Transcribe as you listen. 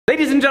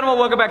Ladies and gentlemen,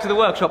 welcome back to the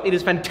workshop. It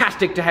is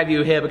fantastic to have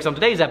you here because on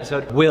today's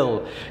episode,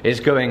 Will is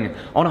going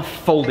on a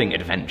folding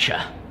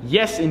adventure.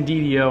 Yes,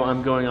 indeed-o,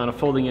 I'm going on a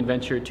folding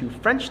adventure to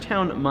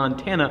Frenchtown,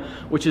 Montana,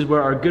 which is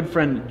where our good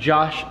friend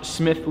Josh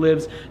Smith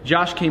lives.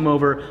 Josh came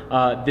over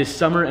this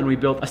summer and we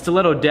built a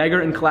stiletto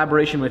dagger in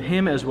collaboration with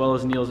him as well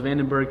as Niels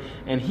Vandenberg,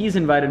 and he's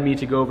invited me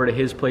to go over to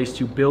his place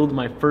to build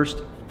my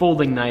first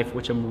folding knife,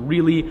 which I'm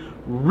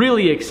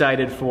really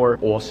excited for.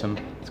 Awesome.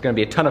 It's going to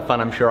be a ton of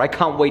fun, I'm sure. I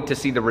can't wait to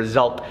see the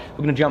result.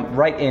 We're going to jump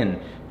right in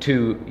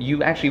to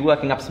you actually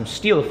working up some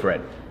steel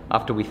thread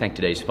after we thank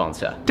today's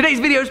sponsor. Today's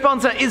video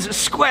sponsor is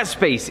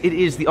Squarespace. It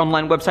is the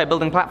online website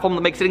building platform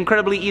that makes it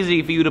incredibly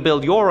easy for you to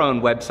build your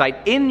own website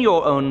in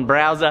your own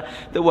browser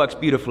that works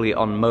beautifully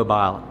on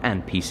mobile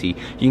and PC.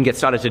 You can get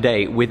started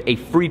today with a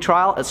free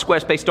trial at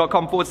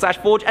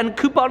squarespace.com/forge and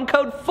coupon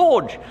code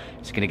FORGE.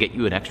 It's gonna get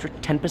you an extra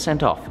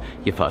 10% off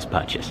your first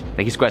purchase.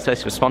 Thank you,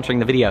 Squarespace, for sponsoring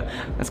the video.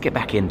 Let's get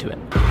back into it.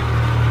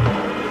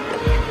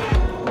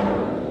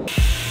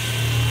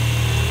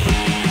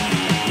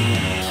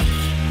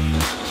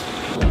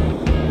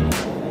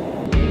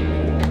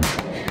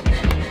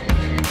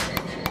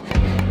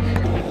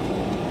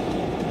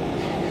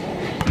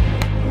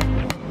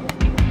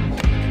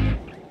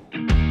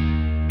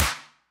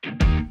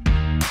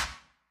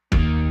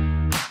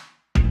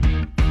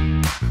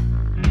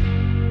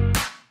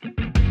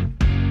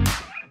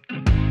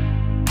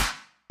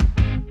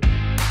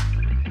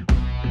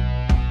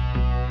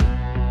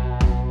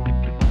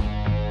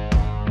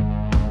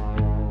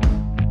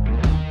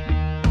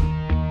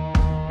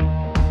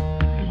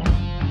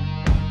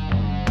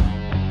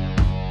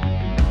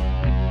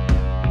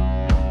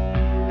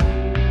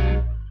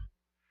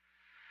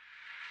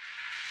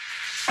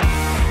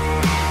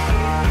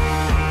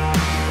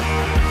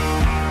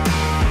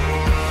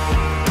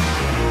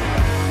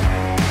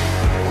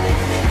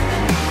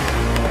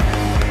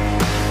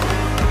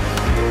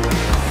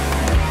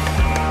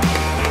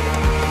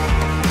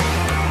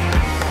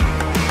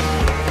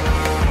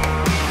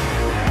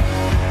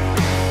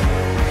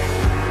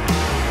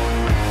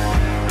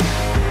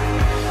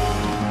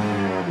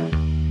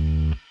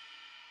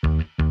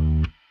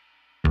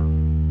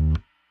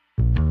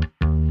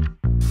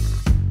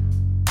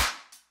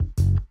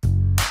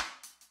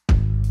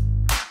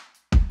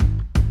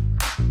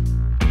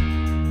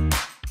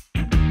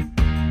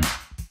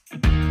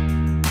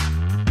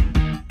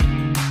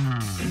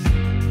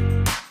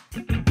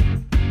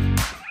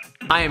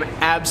 I am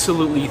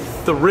absolutely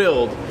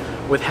thrilled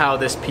with how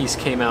this piece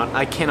came out.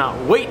 I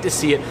cannot wait to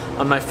see it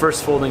on my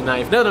first folding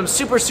knife. Now that I'm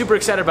super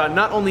excited about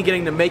not only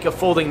getting to make a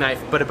folding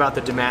knife, but about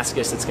the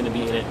Damascus that's gonna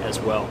be in it as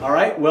well. All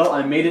right, well,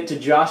 I made it to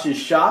Josh's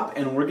shop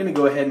and we're gonna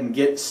go ahead and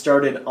get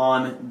started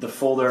on the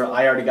folder.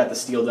 I already got the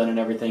steel done and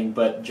everything,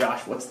 but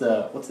Josh, what's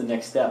the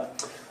next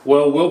step?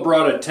 Well, Will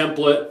brought a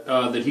template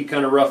that he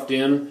kind of roughed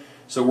in,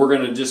 so we're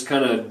gonna just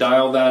kind of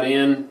dial that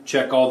in,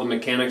 check all the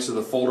mechanics of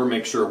the folder,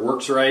 make sure it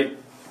works right,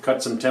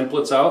 cut some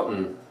templates out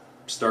and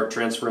start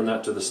transferring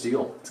that to the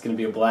steel. It's going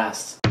to be a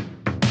blast.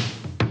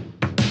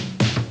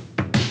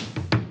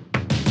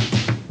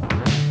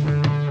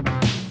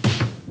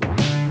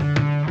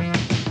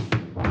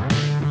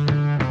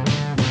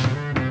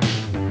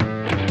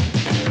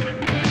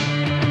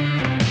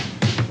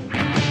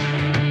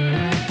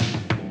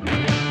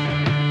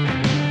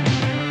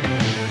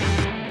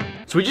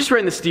 So we just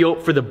ran the steel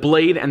for the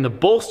blade and the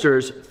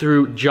bolsters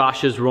through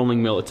Josh's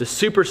rolling mill. It's a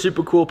super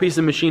cool piece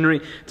of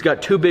machinery. It's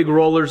got two big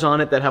rollers on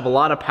it that have a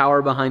lot of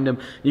power behind them.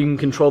 You can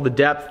control the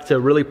depth to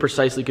really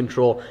precisely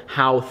control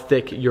how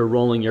thick you're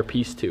rolling your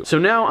piece to. So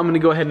now I'm gonna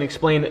go ahead and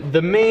explain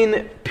the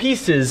main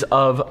pieces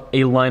of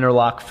a liner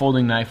lock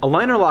folding knife. A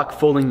liner lock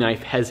folding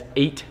knife has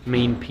 8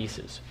 main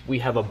pieces. We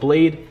have a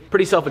blade,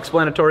 pretty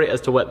self-explanatory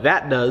as to what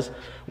that does.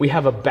 We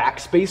have a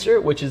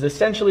backspacer, which is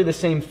essentially the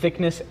same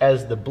thickness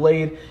as the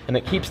blade, and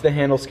it keeps the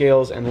handle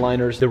scales and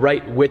liners the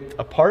right width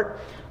apart,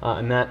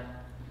 and that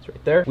is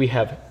right there. We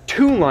have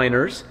 2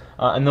 liners,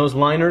 and those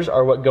liners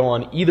are what go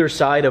on either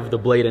side of the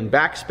blade and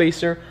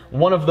backspacer.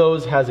 One of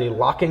those has a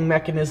locking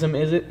mechanism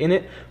in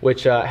it,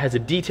 which has a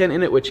detent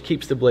in it, which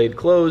keeps the blade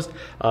closed,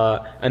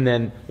 and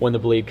then when the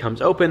blade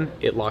comes open,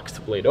 it locks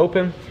the blade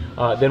open.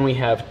 Then we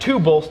have 2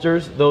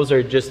 bolsters. Those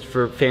are just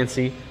for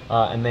fancy,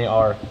 and they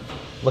are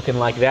looking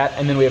like that.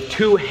 And then we have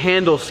 2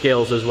 handle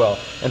scales as well.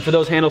 And for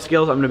those handle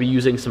scales, I'm gonna be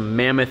using some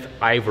mammoth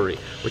ivory,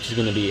 which is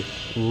gonna be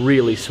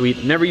really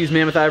sweet. Never used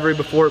mammoth ivory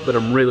before, but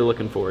I'm really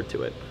looking forward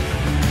to it.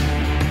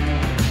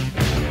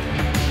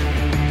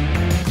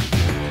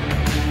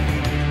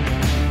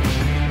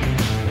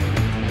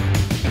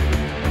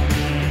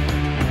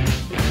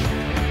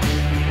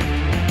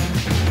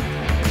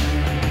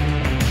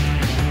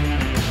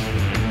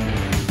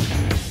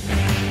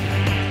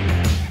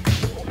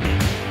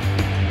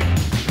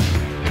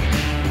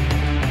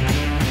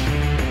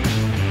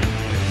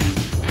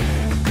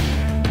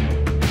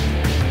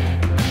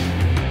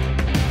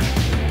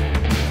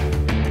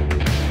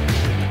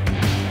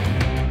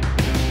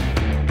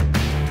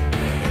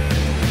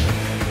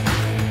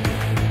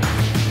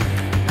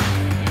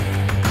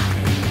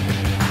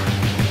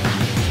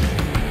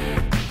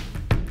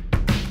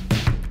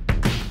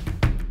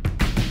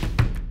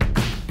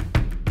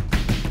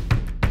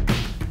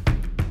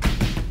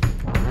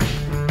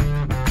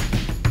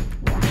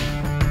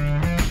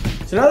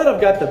 now that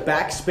I've got the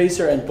back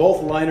spacer and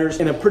both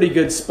liners in a pretty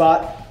good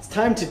spot, it's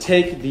time to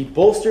take the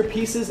bolster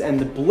pieces and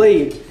the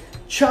blade,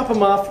 chop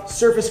them off,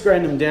 surface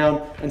grind them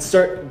down, and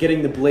start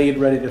getting the blade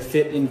ready to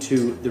fit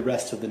into the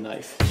rest of the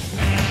knife.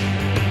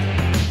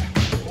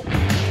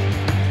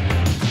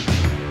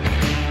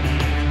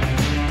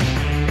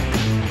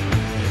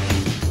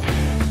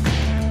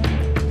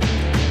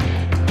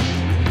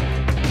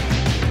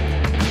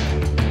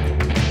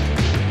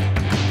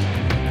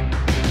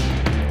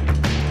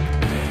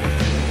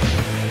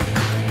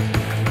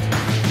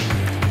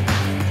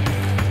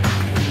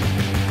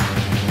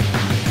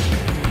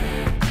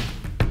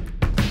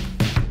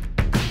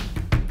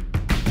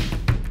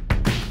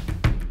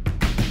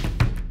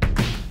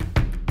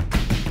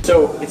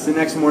 So it's the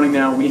next morning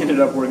now. We ended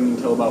up working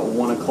until about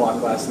 1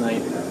 o'clock last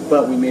night,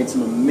 but we made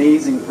some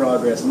amazing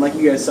progress. And like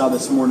you guys saw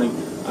this morning,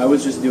 I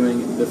was just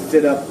doing the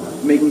fit up,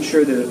 making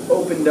sure that it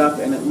opened up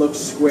and it looked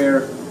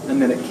square,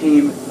 and then it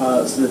came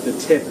so that the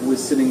tip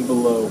was sitting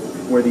below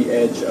where the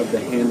edge of the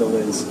handle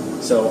is.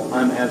 So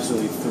I'm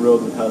absolutely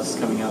thrilled with how this is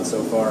coming out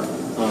so far.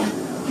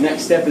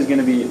 Next step is going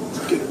to be, it's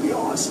going to be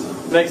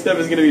awesome. Next step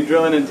is going to be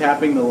drilling and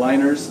tapping the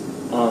liners.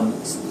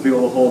 To be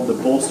able to hold the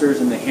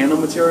bolsters and the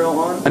handle material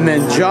on. And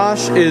then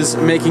Josh is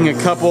making a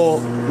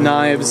couple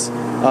knives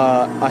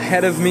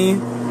ahead of me,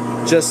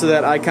 just so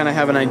that I kind of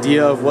have an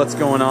idea of what's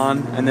going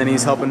on, and then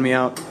he's helping me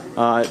out,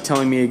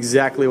 telling me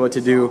exactly what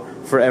to do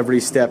for every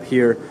step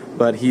here,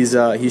 but he's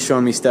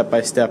showing me step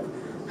by step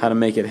how to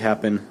make it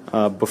happen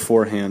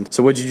beforehand.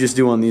 So what'd you just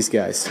do on these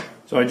guys?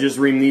 So I just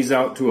reamed these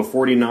out to a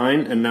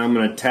 49, and now I'm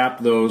going to tap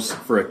those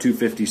for a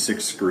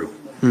 256 screw.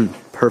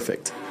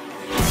 Perfect.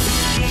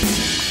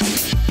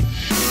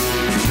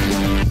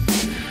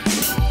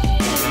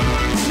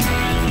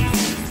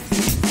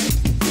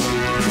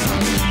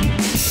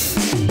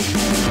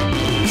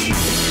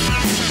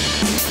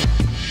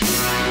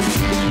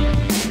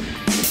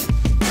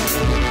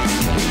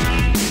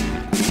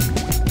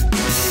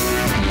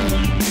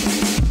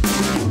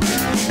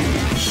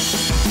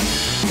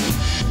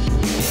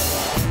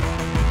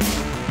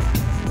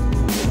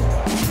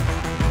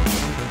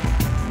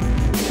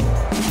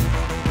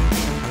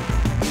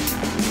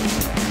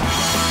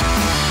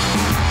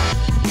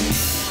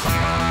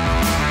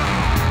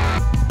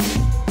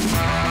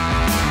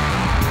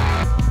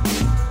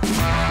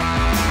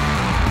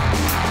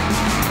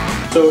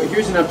 So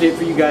here's an update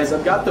for you guys.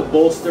 I've got the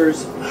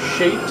bolsters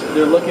shaped.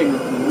 They're looking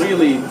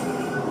really,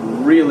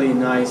 really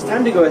nice.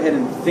 Time to go ahead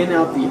and thin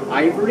out the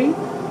ivory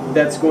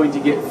that's going to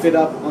get fit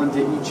up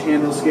onto each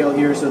handle scale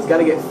here. So it's got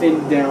to get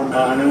thinned down,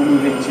 and then we'll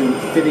move into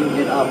fitting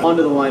it up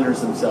onto the liners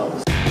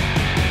themselves.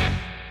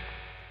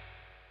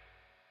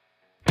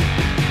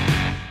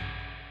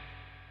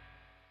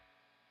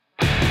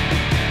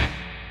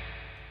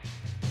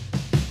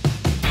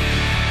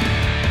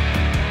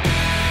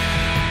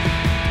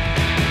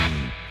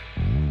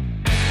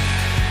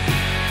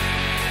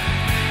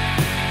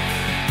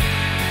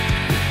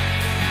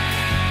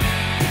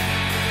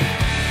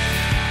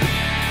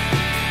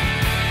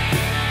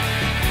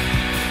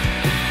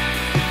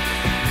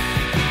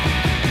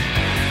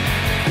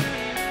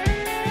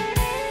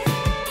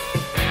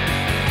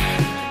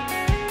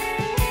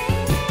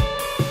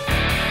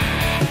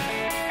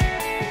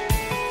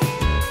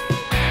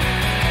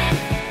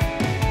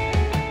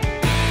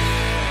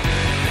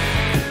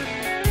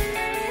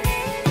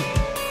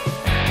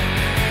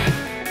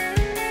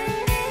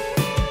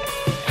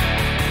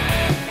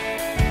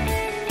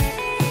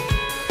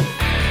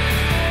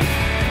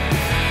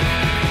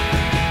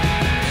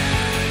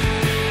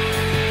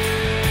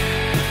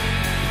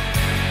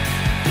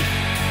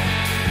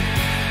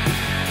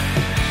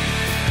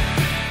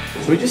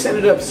 We just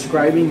ended up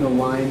scribing the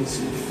lines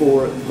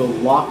for the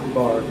lock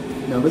bar.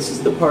 Now this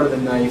is the part of the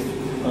knife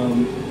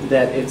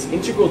that it's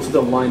integral to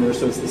the liner,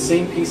 so it's the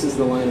same piece as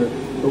the liner,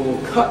 but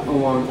we'll cut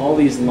along all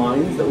these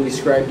lines that we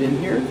scribed in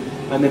here,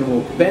 and then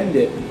we'll bend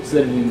it so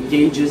that it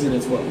engages, and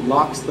it's what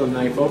locks the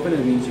knife open.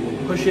 It means you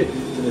can push it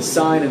to the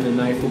side and the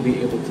knife will be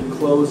able to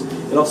close.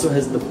 It also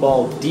has the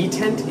ball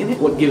detent in it,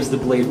 what gives the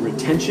blade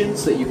retention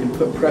so that you can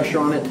put pressure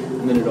on it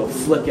and then it'll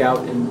flick out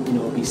and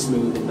it'll be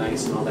smooth and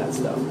nice and all that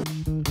stuff.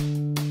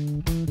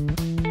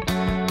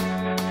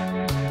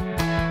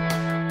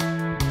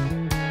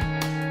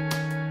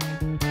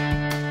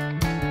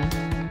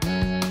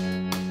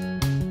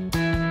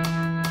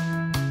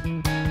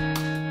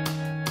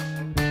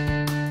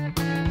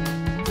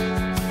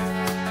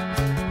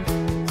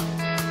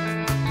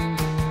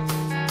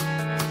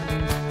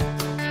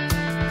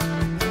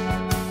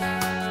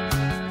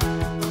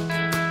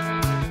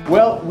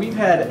 Well, we've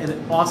had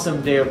an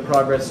awesome day of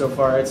progress so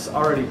far. It's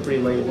already pretty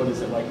late. What is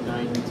it, like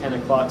 9, 10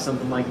 o'clock,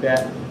 something like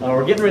that.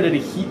 We're getting ready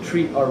to heat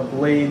treat our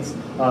blades.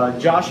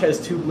 Josh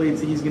has 2 blades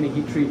that he's going to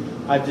heat treat.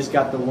 I've just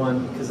got the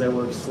one because I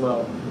work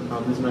slow.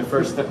 This is my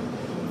first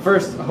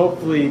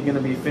hopefully going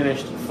to be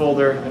finished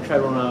folder. I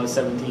tried one when I was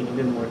 17. It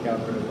didn't work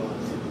out very well.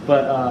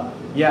 But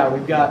yeah,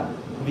 we've got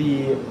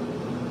the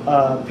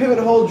pivot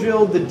hole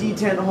drilled, the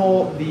detent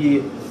hole,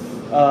 the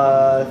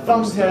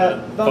thumb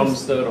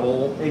stud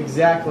hole.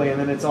 Exactly, and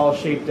then it's all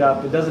shaped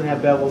up. It doesn't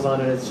have bevels on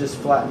it. It's just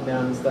flattened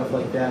down and stuff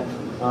like that.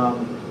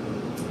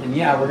 And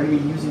yeah, we're going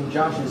to be using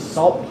Josh's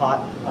salt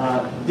pot.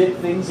 Dip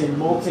things in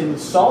molten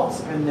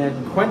salt and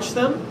then quench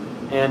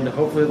them, and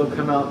hopefully they'll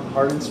come out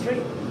hard and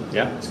straight.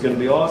 Yeah, it's going to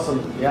be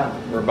awesome. Yeah.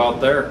 We're about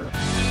there.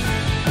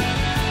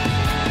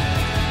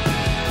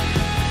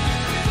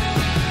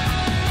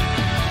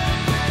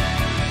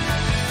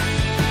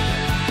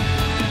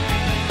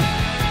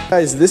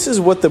 Guys, this is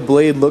what the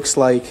blade looks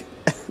like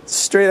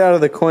straight out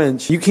of the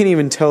quench. You can't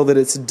even tell that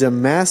it's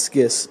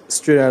Damascus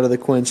straight out of the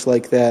quench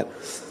like that.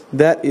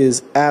 That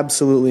is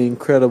absolutely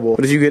incredible.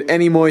 But if you get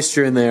any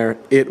moisture in there,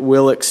 it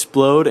will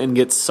explode and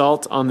get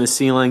salt on the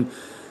ceiling.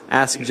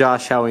 Ask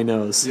Josh how he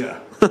knows. Yeah.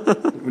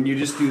 When you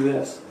just do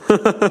this.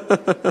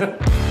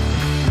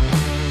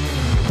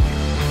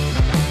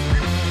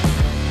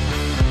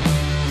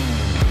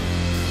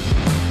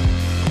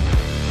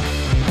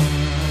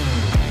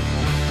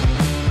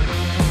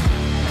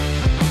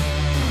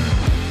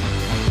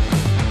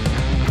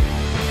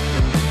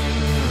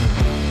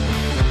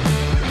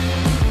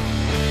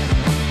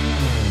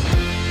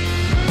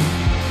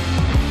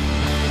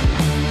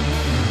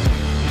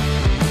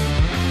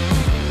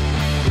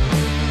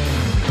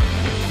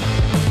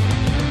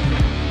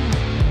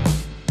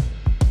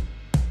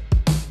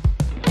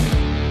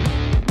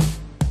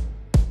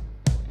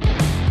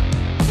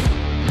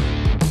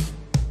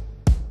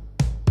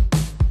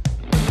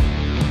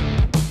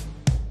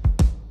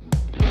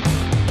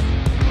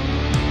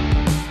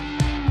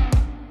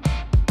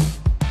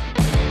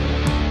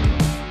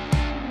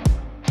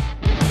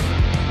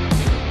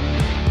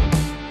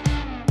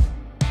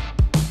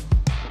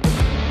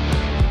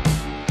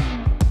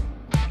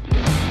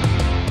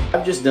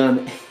 I've just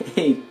done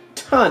a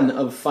ton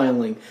of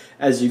filing,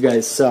 as you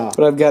guys saw.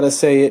 But I've got to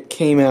say, it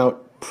came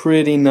out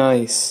pretty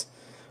nice.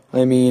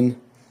 I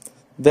mean,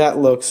 that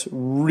looks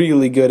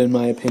really good in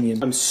my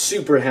opinion. I'm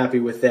super happy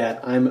with that.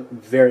 I'm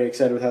very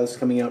excited with how this is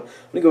coming out.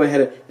 I'm going to go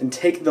ahead and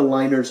take the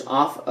liners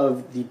off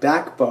of the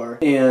back bar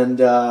and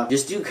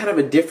just do kind of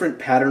a different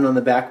pattern on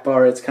the back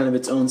bar. It's kind of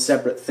its own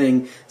separate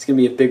thing. It's going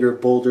to be a bigger,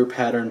 bolder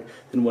pattern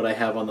than what I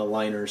have on the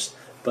liners.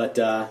 But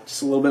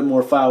just a little bit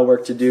more file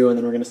work to do, and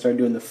then we're going to start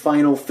doing the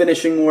final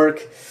finishing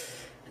work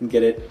and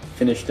get it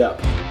finished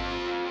up.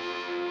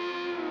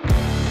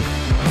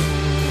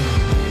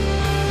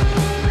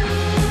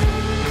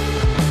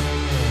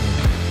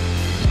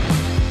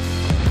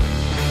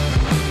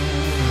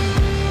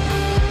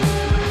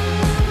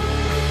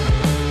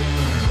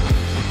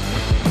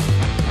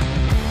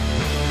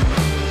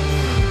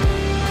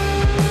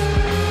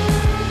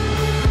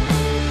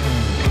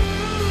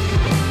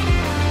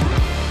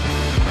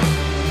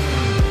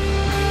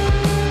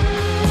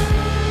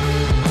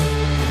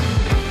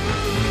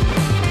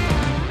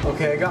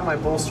 Okay, I got my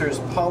bolsters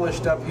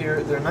polished up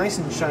here. They're nice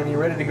and shiny,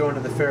 ready to go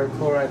into the ferric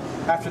chloride.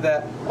 After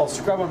that, I'll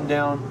scrub them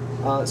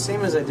down,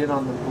 same as I did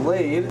on the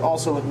blade,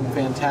 also looking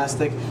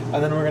fantastic.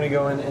 And then we're going to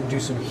go in and do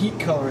some heat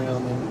coloring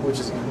on them, which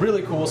is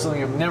really cool,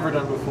 something I've never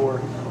done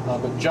before.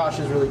 But Josh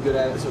is really good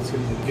at it, so it's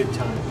going to be a good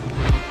time.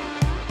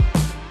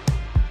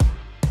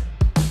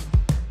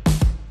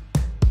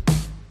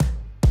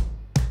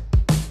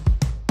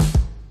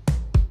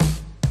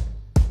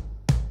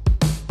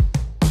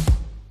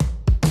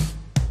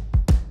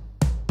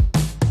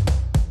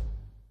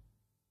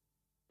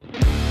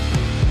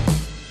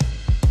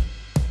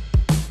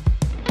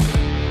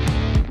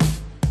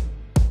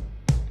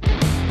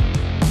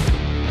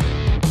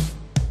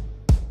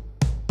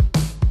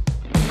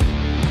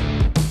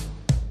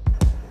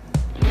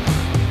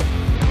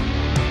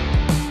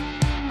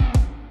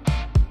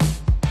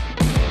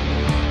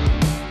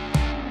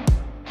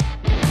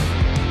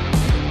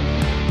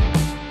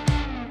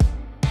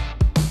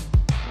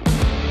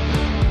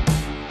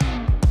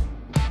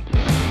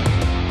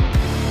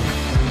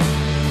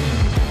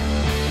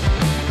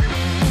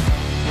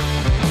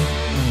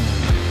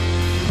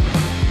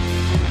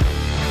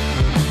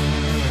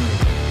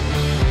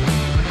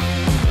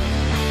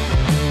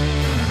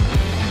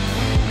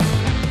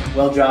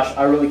 Well, Josh,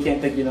 I really can't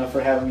thank you enough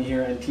for having me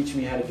here and teaching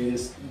me how to do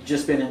this.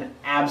 Just been an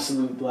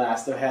absolute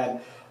blast. I've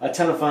had a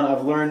ton of fun.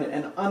 I've learned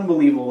an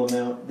unbelievable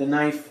amount. The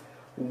knife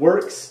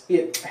works.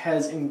 It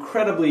has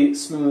incredibly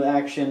smooth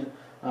action,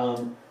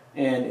 and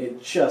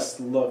it just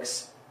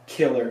looks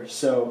killer.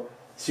 So,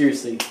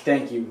 seriously,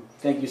 thank you.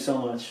 Thank you so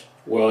much.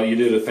 Well, you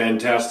did a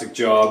fantastic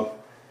job.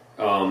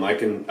 I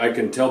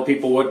can tell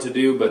people what to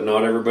do, but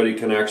not everybody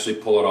can actually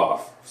pull it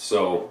off.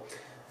 So,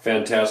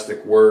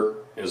 fantastic work.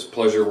 It was a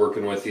pleasure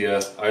working with you.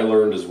 I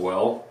learned as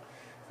well.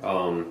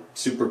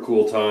 Super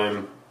cool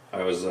time.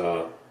 I was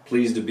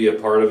pleased to be a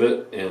part of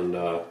it, and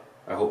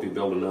I hope you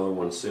build another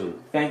one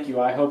soon. Thank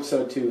you. I hope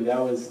so too. That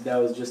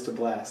was just a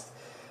blast.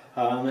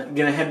 I'm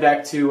gonna head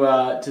back to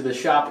the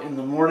shop in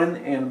the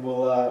morning, and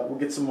we'll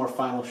get some more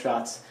final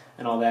shots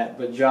and all that.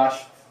 But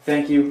Josh,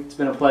 thank you. It's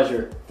been a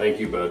pleasure.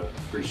 Thank you, bud.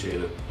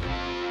 Appreciate it.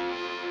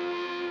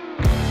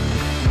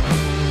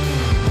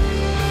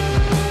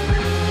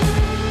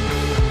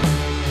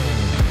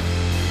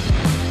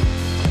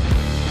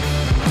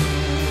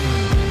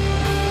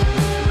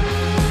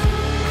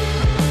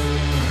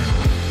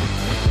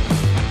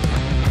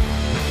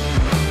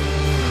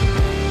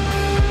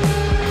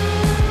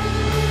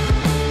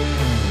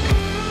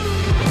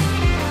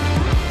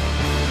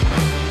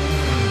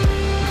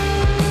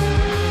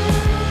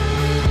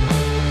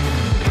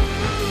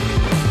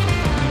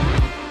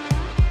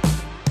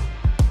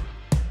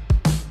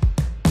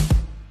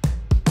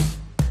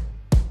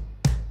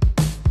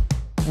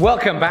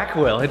 Welcome back,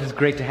 Will. It is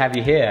great to have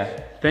you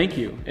here. Thank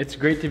you. It's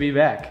great to be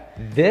back.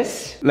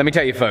 This, let me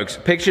tell you folks,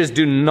 pictures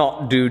do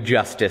not do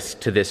justice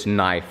to this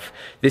knife.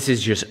 This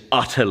is just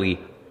utterly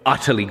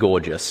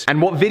gorgeous.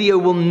 And what video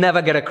will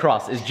never get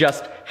across is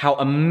just how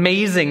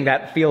amazing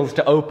that feels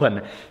to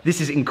open.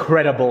 This is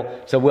incredible.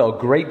 So Will,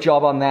 great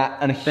job on that.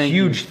 And a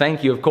huge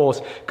thank you, of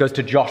course, goes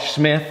to Josh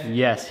Smith.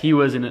 Yes, he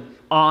was an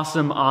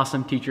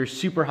awesome teacher,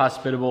 super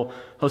hospitable,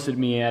 hosted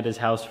me at his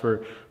house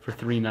for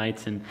 3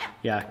 nights, and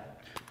yeah,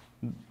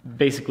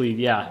 basically,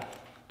 yeah,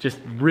 just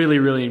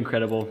really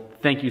incredible.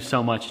 Thank you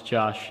so much,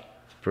 Josh.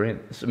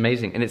 Brilliant. It's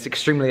amazing. And it's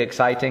extremely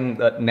exciting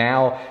that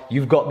now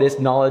you've got this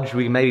knowledge.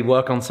 We can maybe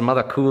work on some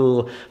other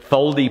cool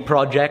foldy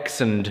projects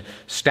and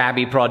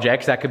stabby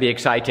projects. That could be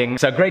exciting.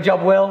 So great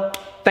job, Will.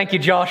 Thank you,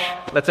 Josh.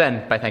 Let's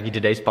end by thanking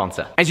today's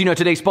sponsor. As you know,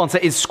 today's sponsor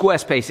is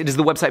Squarespace. It is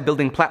the website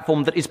building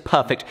platform that is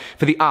perfect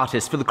for the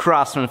artist, for the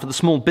craftsman, for the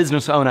small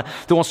business owner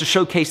that wants to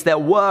showcase their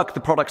work,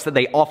 the products that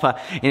they offer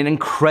in an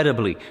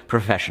incredibly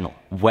professional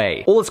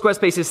way. All of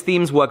Squarespace's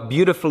themes work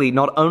beautifully,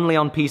 not only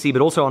on PC,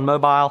 but also on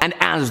mobile. And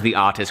as the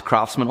artist,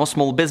 craftsman, or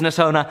small business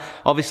owner,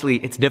 obviously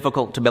it's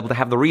difficult to be able to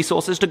have the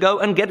resources to go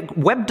and get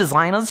web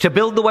designers to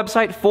build the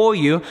website for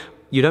you.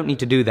 You don't need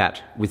to do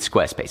that with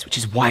Squarespace, which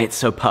is why it's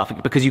so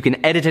perfect, because you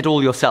can edit it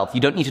all yourself.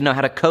 You don't need to know how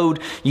to code.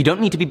 You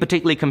don't need to be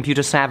particularly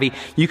computer savvy.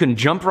 You can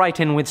jump right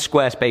in with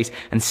Squarespace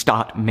and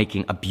start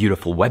making a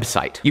beautiful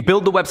website. You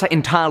build the website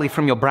entirely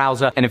from your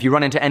browser, and if you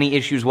run into any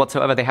issues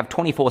whatsoever, they have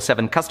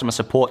 24/7 customer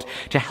support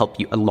to help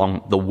you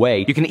along the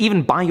way. You can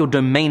even buy your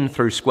domain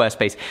through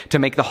Squarespace to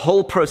make the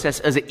whole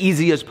process as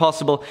easy as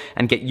possible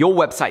and get your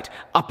website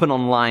up and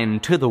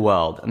online to the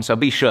world. And so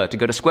be sure to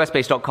go to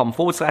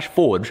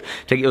squarespace.com/forge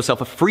to get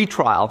yourself a free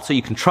trial so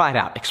you can try it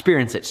out,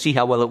 experience it, see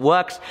how well it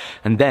works,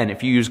 and then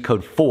if you use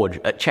code FORGE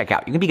at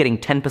checkout, you're going to be getting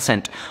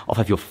 10% off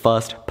of your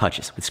first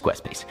purchase with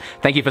Squarespace.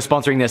 Thank you for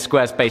sponsoring this,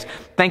 Squarespace.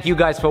 Thank you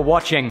guys for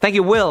watching. Thank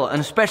you, Will,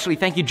 and especially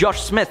thank you, Josh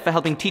Smith, for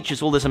helping teach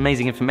us all this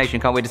amazing information.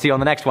 Can't wait to see you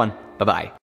on the next one. Bye-bye.